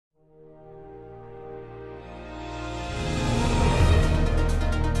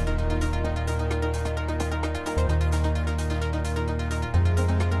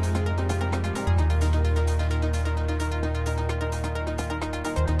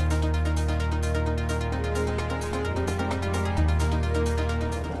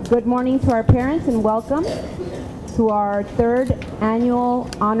Good morning to our parents and welcome to our third annual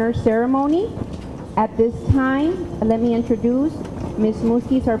honor ceremony. At this time, let me introduce Ms.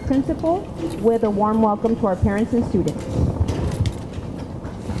 Muskies, our principal, with a warm welcome to our parents and students.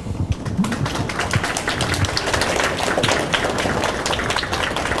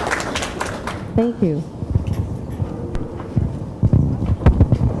 Thank you.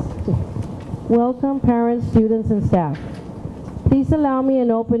 Welcome, parents, students, and staff. Please allow me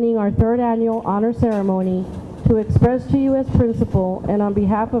in opening our third annual honor ceremony to express to you as principal and on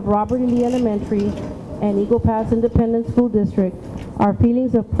behalf of Robert E. Lee Elementary and Eagle Pass Independent School District our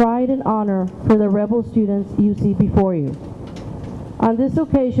feelings of pride and honor for the rebel students you see before you. On this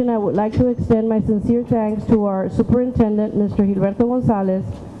occasion, I would like to extend my sincere thanks to our superintendent, Mr. Gilberto Gonzalez,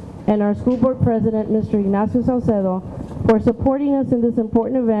 and our school board president, Mr. Ignacio Salcedo, for supporting us in this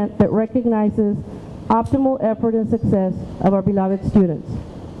important event that recognizes optimal effort and success of our beloved students.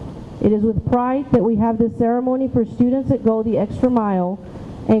 It is with pride that we have this ceremony for students that go the extra mile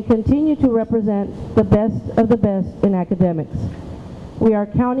and continue to represent the best of the best in academics. We are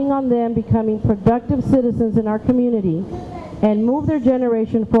counting on them becoming productive citizens in our community and move their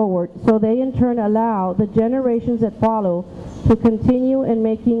generation forward so they in turn allow the generations that follow to continue in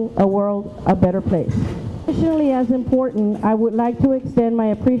making a world a better place. Additionally, as important, I would like to extend my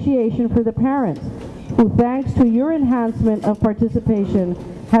appreciation for the parents who, thanks to your enhancement of participation,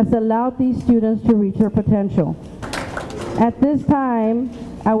 has allowed these students to reach their potential. At this time,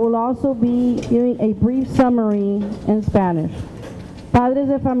 I will also be giving a brief summary in Spanish. Padres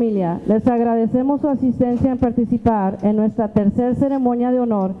de familia, les agradecemos su asistencia en participar en nuestra tercera ceremonia de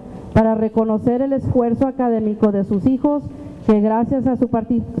honor para reconocer el esfuerzo académico de sus hijos que gracias a su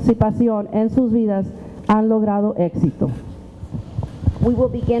participación en sus vidas han logrado éxito. We will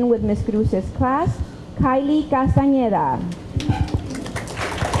begin with Ms. Cruz's class. Kylie Castañeda.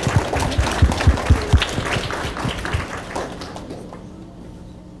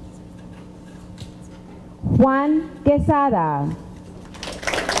 Juan Quesada.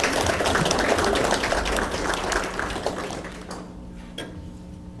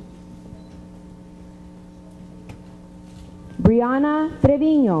 Brianna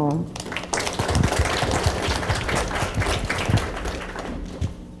Treviño.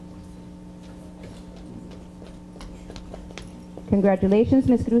 Congratulations,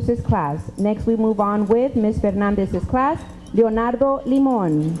 Ms. Cruz's class. Next, we move on with Ms. Fernandez's class, Leonardo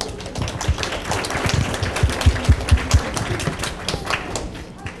Limón.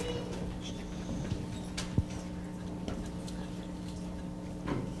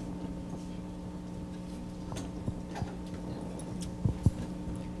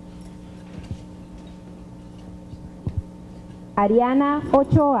 Ariana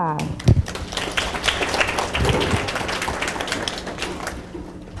Ochoa.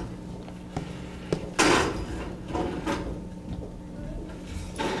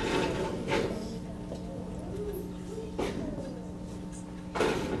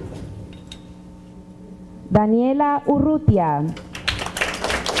 Daniela Urrutia.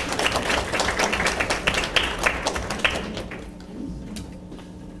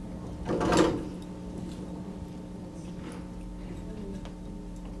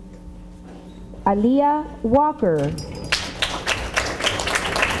 Aliyah Walker.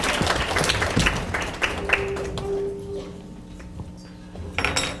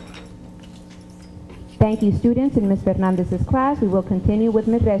 Thank you, students. In Ms. Fernandez's class, we will continue with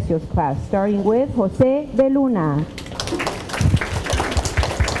Ms. Recio's class, starting with Jose de Luna.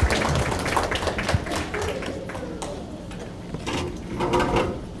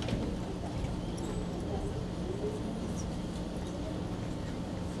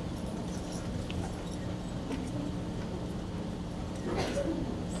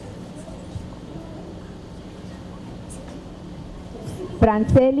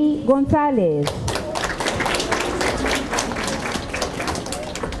 Franceli González.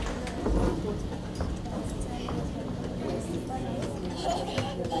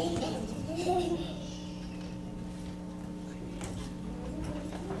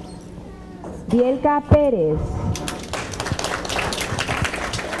 Bielka Pérez.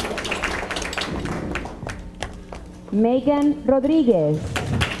 Megan Rodríguez.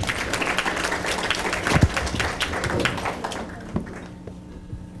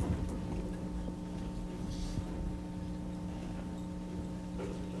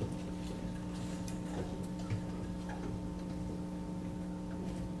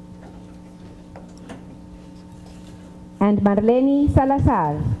 And Marlene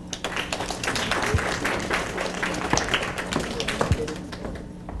Salazar.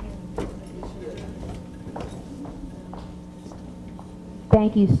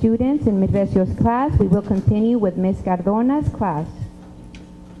 Thank you, students. In Ms. Recio's class, we will continue with Ms. Cardona's class.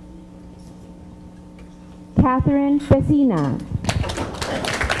 Catherine Pesina.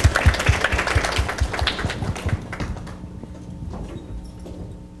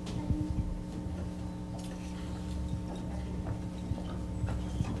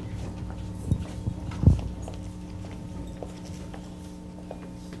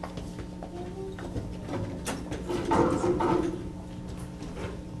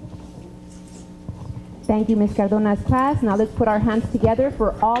 Thank you, Ms. Cardona's class. Now let's put our hands together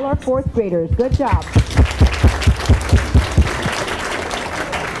for all our fourth graders. Good job.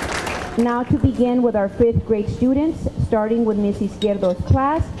 Now to begin with our fifth grade students, starting with Ms. Izquierdo's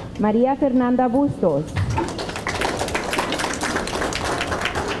class, Maria Fernanda Bustos.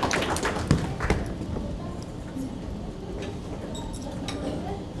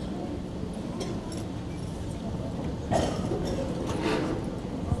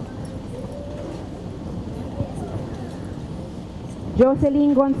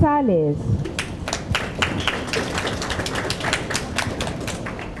 Jocelyn Gonzalez.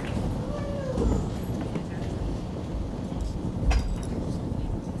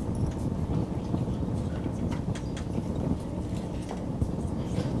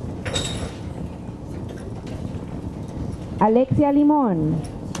 Alexia Limón.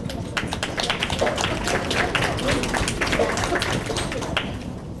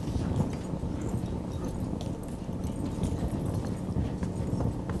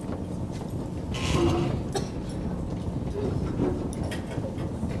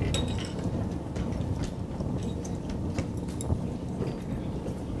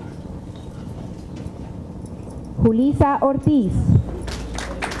 Julisa Ortiz.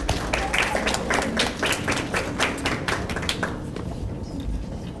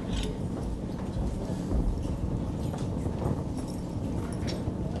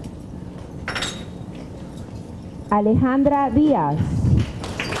 Alejandra Díaz.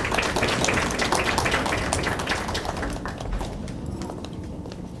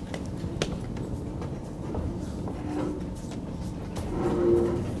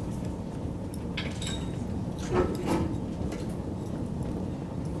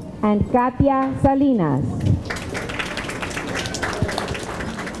 And Katia Salinas.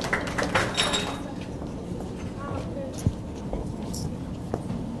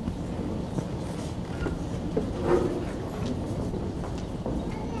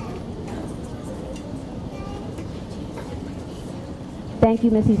 Thank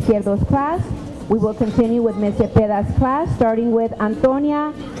you, Ms. Izquierdo's class. We will continue with Ms. Cepeda's class, starting with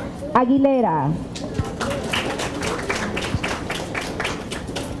Antonia Aguilera.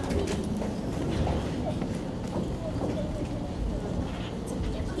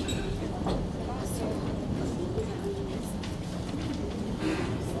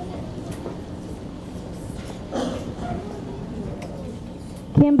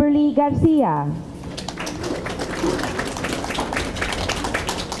 Kimberly Garcia.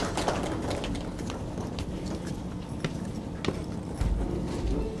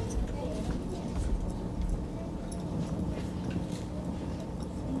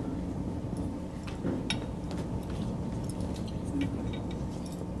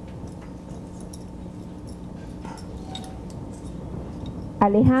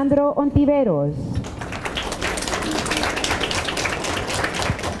 Alejandro Ontiveros.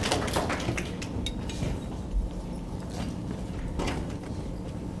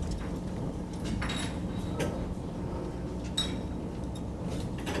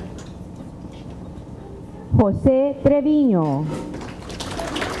 José Treviño.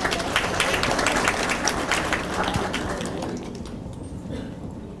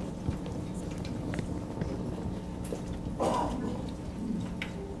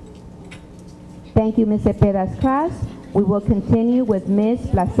 Thank you, Ms. Cepeda's class. We will continue with Ms.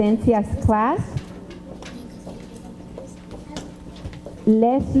 Plasencia's class.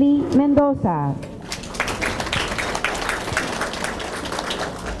 Leslie Mendoza.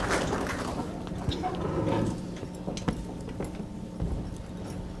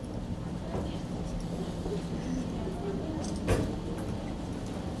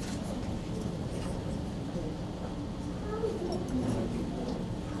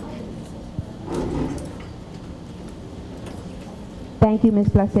 Thank you, Ms.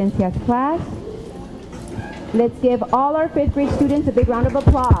 Plasencia's class. Let's give all our fifth grade students a big round of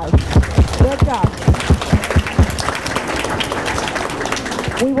applause. Good job.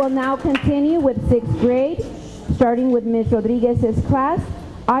 We will now continue with sixth grade, starting with Ms. Rodriguez's class,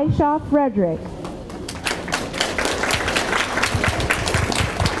 Aisha Frederick.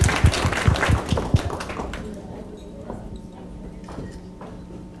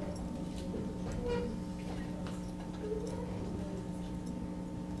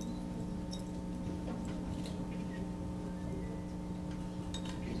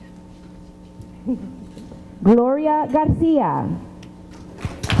 Gloria Garcia.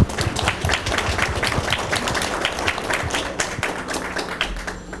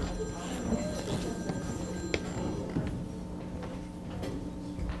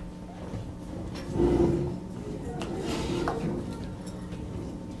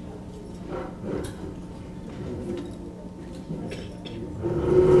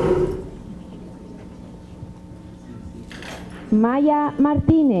 Maya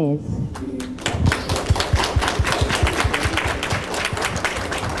Martinez.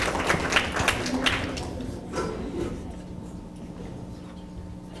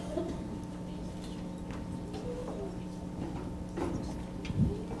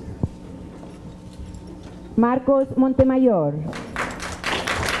 Marcos Montemayor.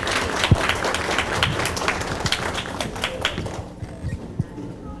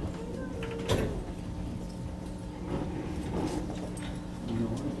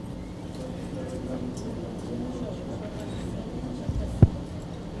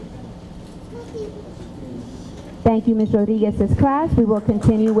 Thank you, Ms. Rodriguez's class. We will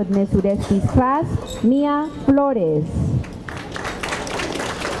continue with Ms. Uresti's class. Mia Flores.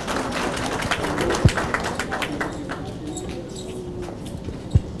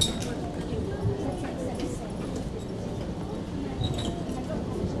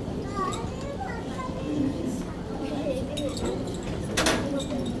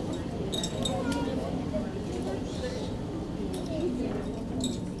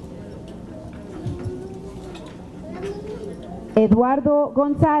 Eduardo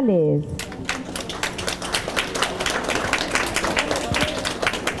González.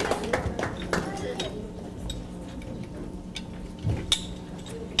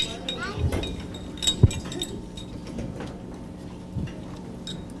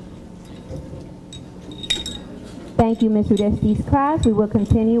 Thank you, Ms. Uresti's class. We will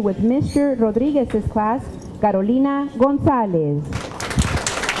continue with Mr. Rodriguez's class, Carolina González.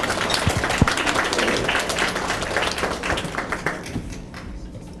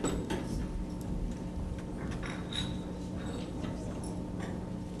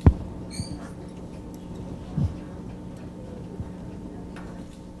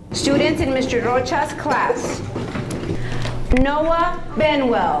 Students in Mr. Rocha's class. Noah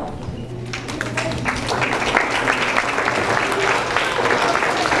Benwell.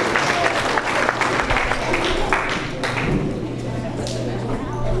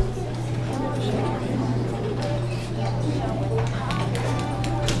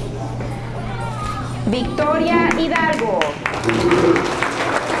 Victoria Hidalgo.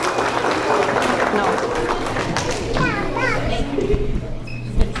 No.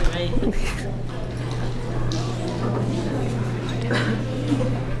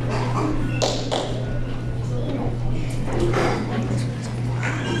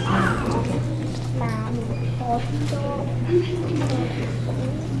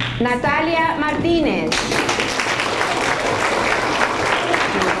 Natalia Martinez.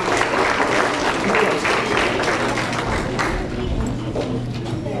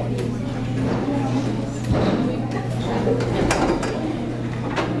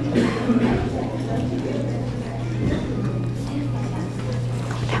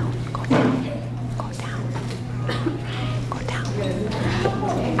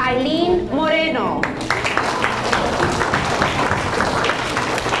 Aileen Moreno.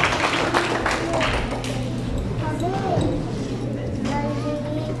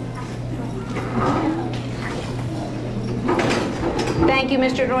 Thank you,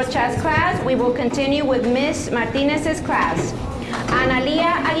 Mr. Rocha's class. We will continue with Ms. Martinez's class.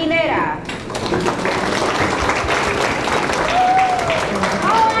 Analia Aguilera.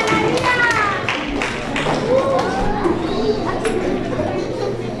 Oh, Analia!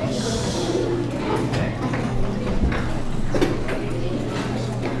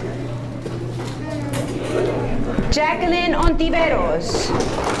 Jacqueline Ontiveros.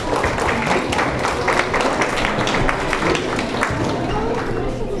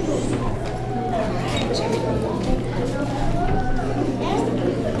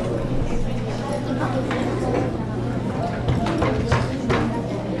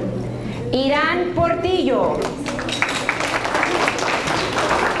 Irán Portillo.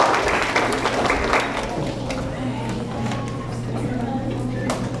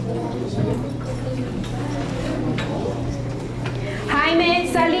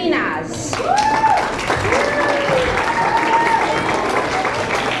 Jaime Salinas.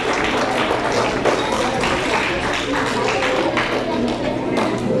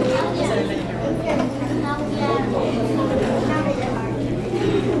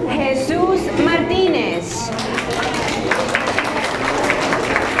 Jesús Martínez.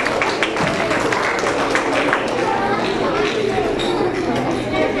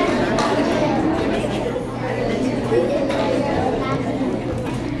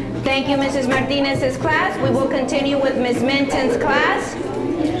 you, Mrs. Martinez's class. We will continue with Ms. Minton's class.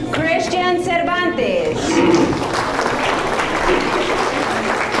 Christian Cervantes.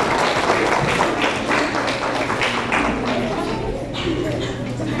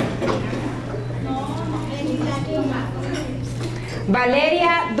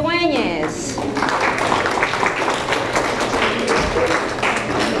 Valeria Dueñez.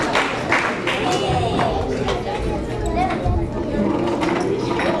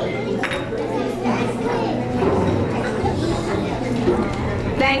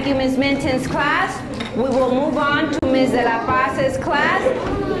 Thank you, Ms. Minton's class. We will move on to Ms. De La Paz's class,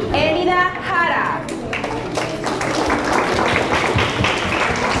 Elida Jara.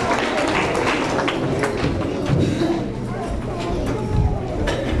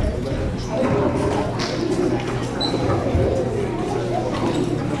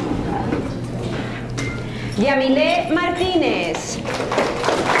 Yamile Martinez.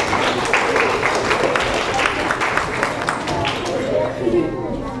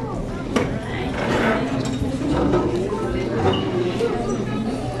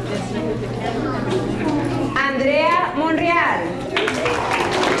 Andrea Monreal.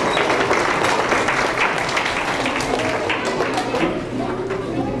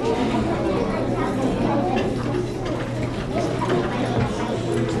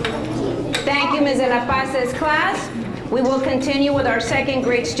 Thank you, Ms. De La Paz's class. We will continue with our second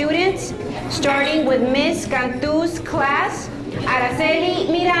grade students, starting with Ms. Cantu's class, Araceli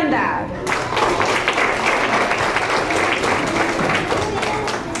Miranda.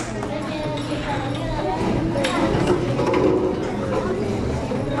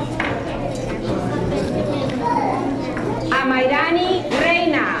 Amairani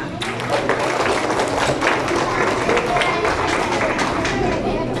Reina.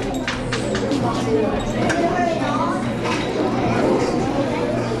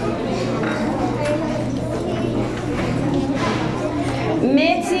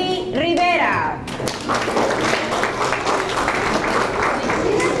 Mitzi Rivera.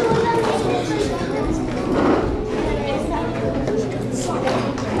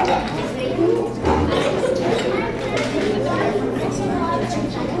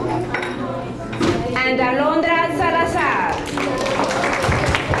 And Alondra Salazar.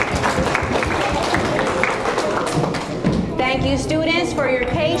 Thank you, students, for your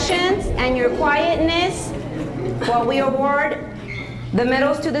patience and your quietness while we award the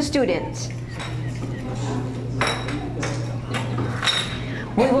medals to the students.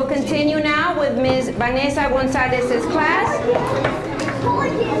 We will continue now with Ms. Vanessa Gonzalez's class.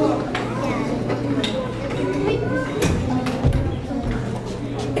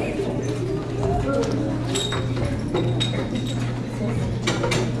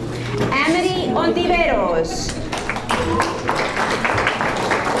 Amity Ontiveros.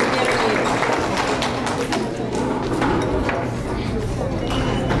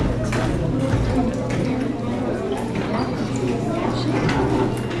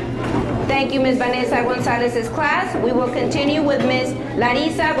 Thank you, Ms. Vanessa Gonzalez's class. We will continue with Ms.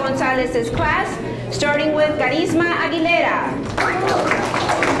 Larissa Gonzalez's class, starting with Carisma Aguilera.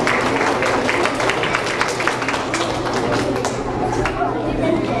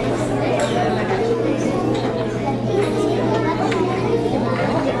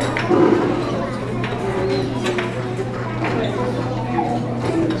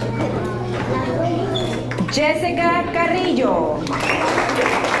 Jessica Carrillo.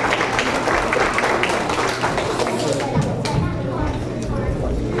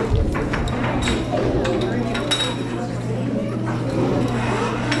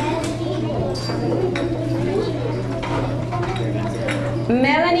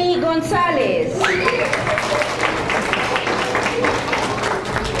 Melanie Gonzalez.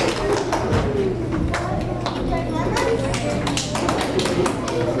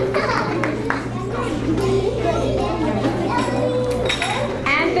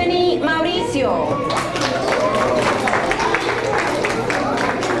 Anthony Mauricio.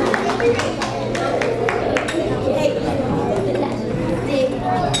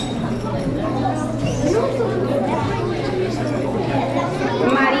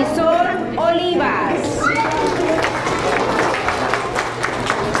 Marisol Olivas.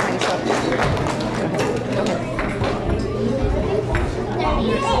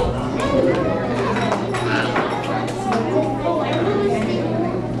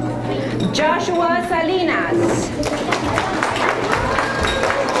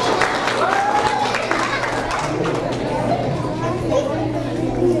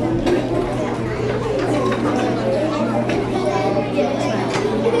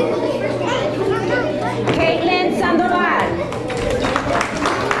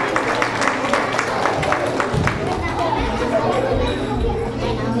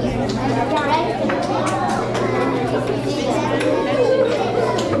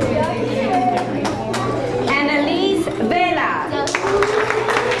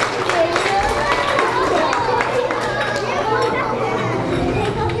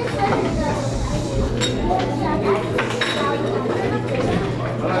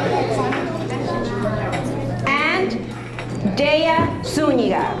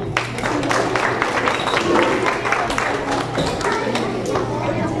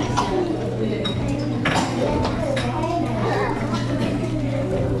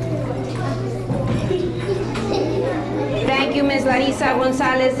 Veronica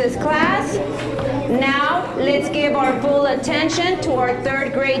Gonzalez's class. Now, let's give our full attention to our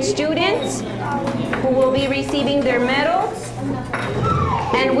third grade students who will be receiving their medals.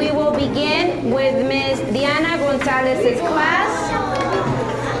 And we will begin with Ms. Diana Gonzalez's class.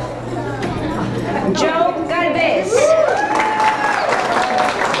 Joe Galvez.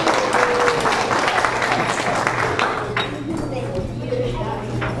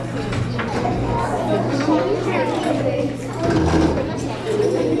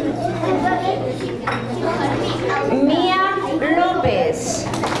 Mia Lopez.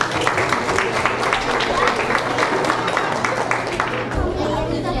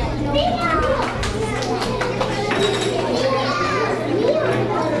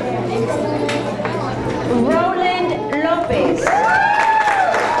 Roland Lopez.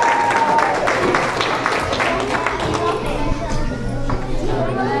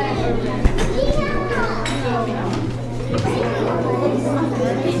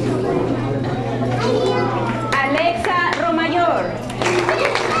 Alexa Romayor.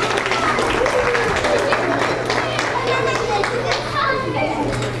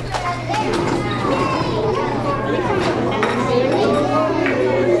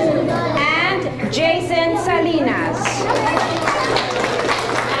 And Jason Salinas.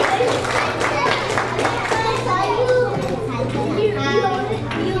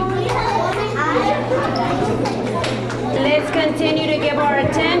 Let's continue to give our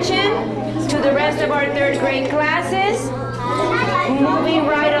attention to the rest of our third grade classes. Moving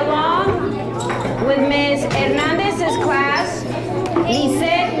right along with Ms. Hernandez's class,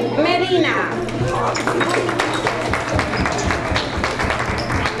 Lisette Medina.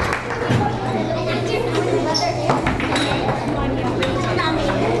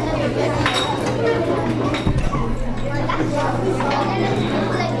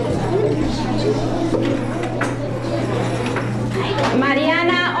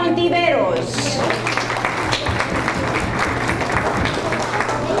 Mariana Ontiveros.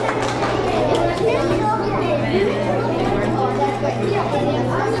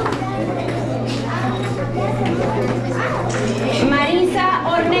 Marisa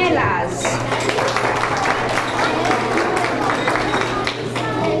Ornelas.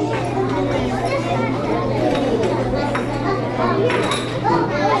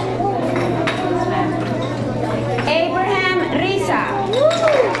 Abraham Risa.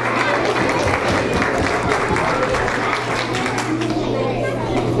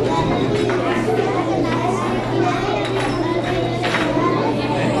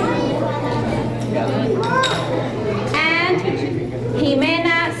 And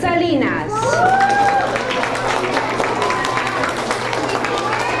Jimena Salinas.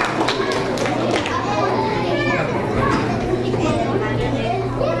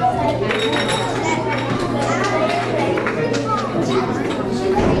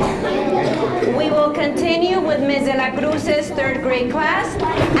 We will continue with Ms. De La Cruz's third grade class,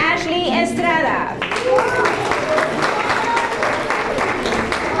 Ashley Estrada.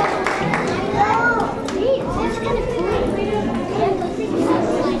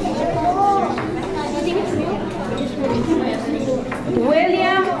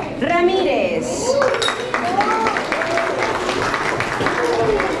 William Ramirez.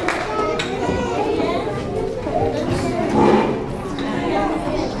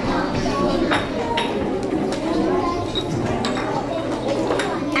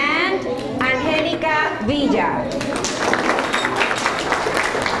 And Angelica Villa.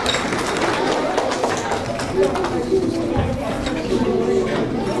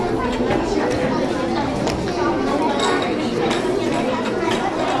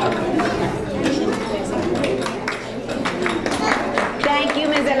 Thank you,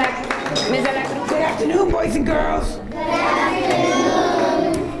 Ms. De La Cruz. Good afternoon, boys and girls.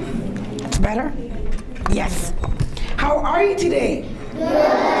 It's better? Yes. How are you today?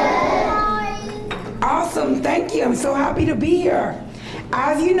 Awesome, thank you. I'm so happy to be here.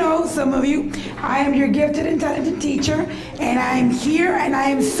 As you know, some of you, I am your gifted and talented teacher, and I am here and I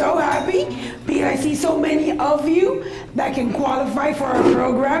am so happy because I see so many of you that can qualify for our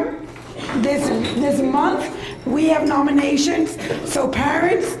program. This month, we have nominations, so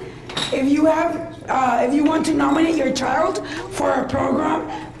parents, if you want to nominate your child for our program,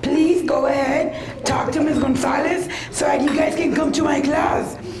 please go ahead, talk to Ms. Gonzalez so that you guys can come to my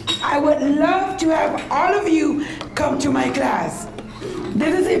class. I would love to have all of you come to my class.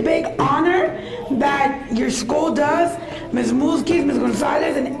 This is a big honor that your school does, Ms. Muskis, Ms.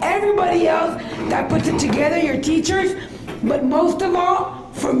 Gonzalez, and everybody else that puts it together, your teachers, but most of all,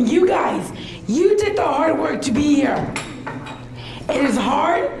 from you guys. You did the hard work to be here. It is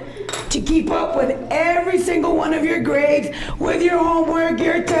hard to keep up with every single one of your grades, with your homework,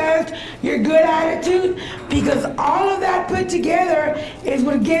 your test, your good attitude, because all of that put together is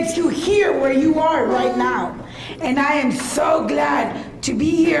what gets you here where you are right now. And I am so glad to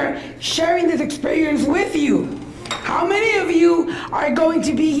be here sharing this experience with you. How many of you are going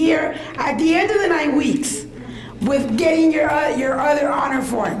to be here at the end of the 9 weeks with getting your other honor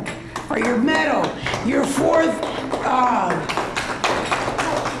form or your medal, your fourth,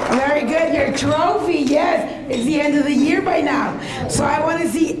 very good, your trophy? Yes, it's the end of the year by now. So I want to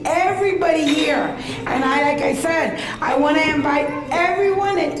see everybody here. And like I said, I want to invite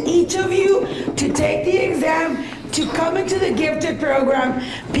everyone and each of you to take the exam, to come into the gifted program,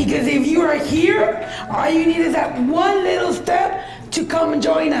 because if you are here, all you need is that one little step to come and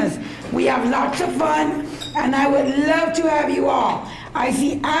join us. We have lots of fun, and I would love to have you all. I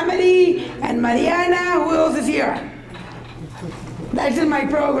see Amity and Mariana. Who else is here? That's in my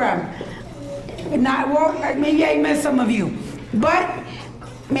program. Well, maybe I missed some of you, but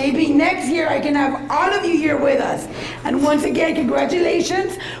maybe next year I can have all of you here with us. And once again,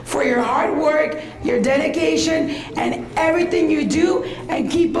 congratulations for your hard work, your dedication, and everything you do, and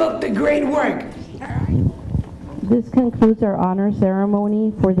keep up the great work. This concludes our honor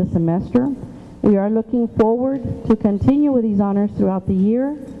ceremony for the semester. We are looking forward to continue with these honors throughout the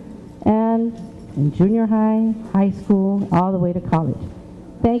year and in junior high, high school, all the way to college.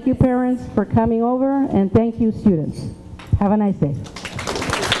 Thank you, parents, for coming over, and thank you, students. Have a nice day.